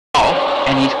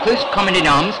and his close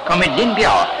comrade-in-arms, Comrade Lin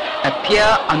Biao,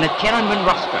 appear on the Tiananmen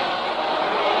rostrum.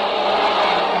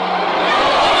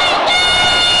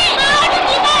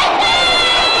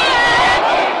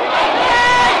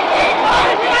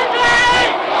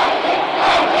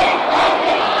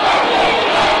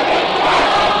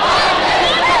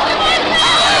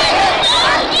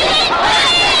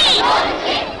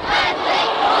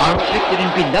 Our respected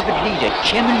and beloved leader,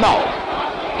 Chairman Mao,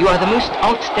 you are the most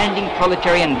outstanding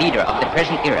proletarian leader of the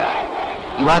present era.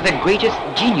 You are the greatest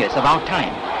genius of our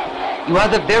time. You are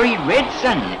the very red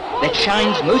sun that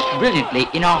shines most brilliantly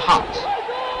in our hearts.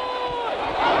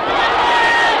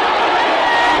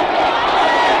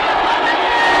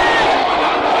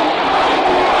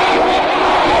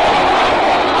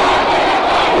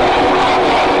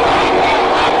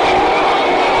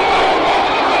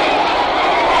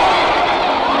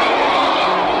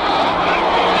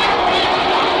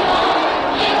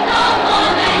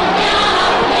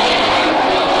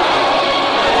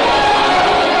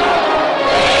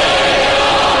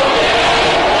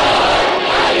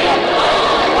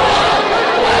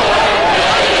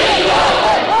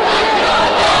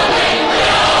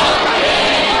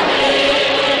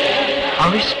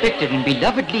 Our respected and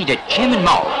beloved leader, Chairman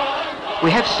Mao,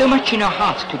 we have so much in our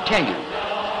hearts to tell you.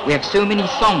 We have so many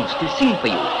songs to sing for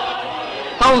you.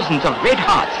 Thousands of red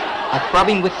hearts are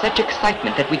throbbing with such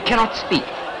excitement that we cannot speak.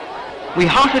 We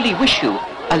heartily wish you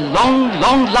a long,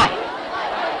 long life.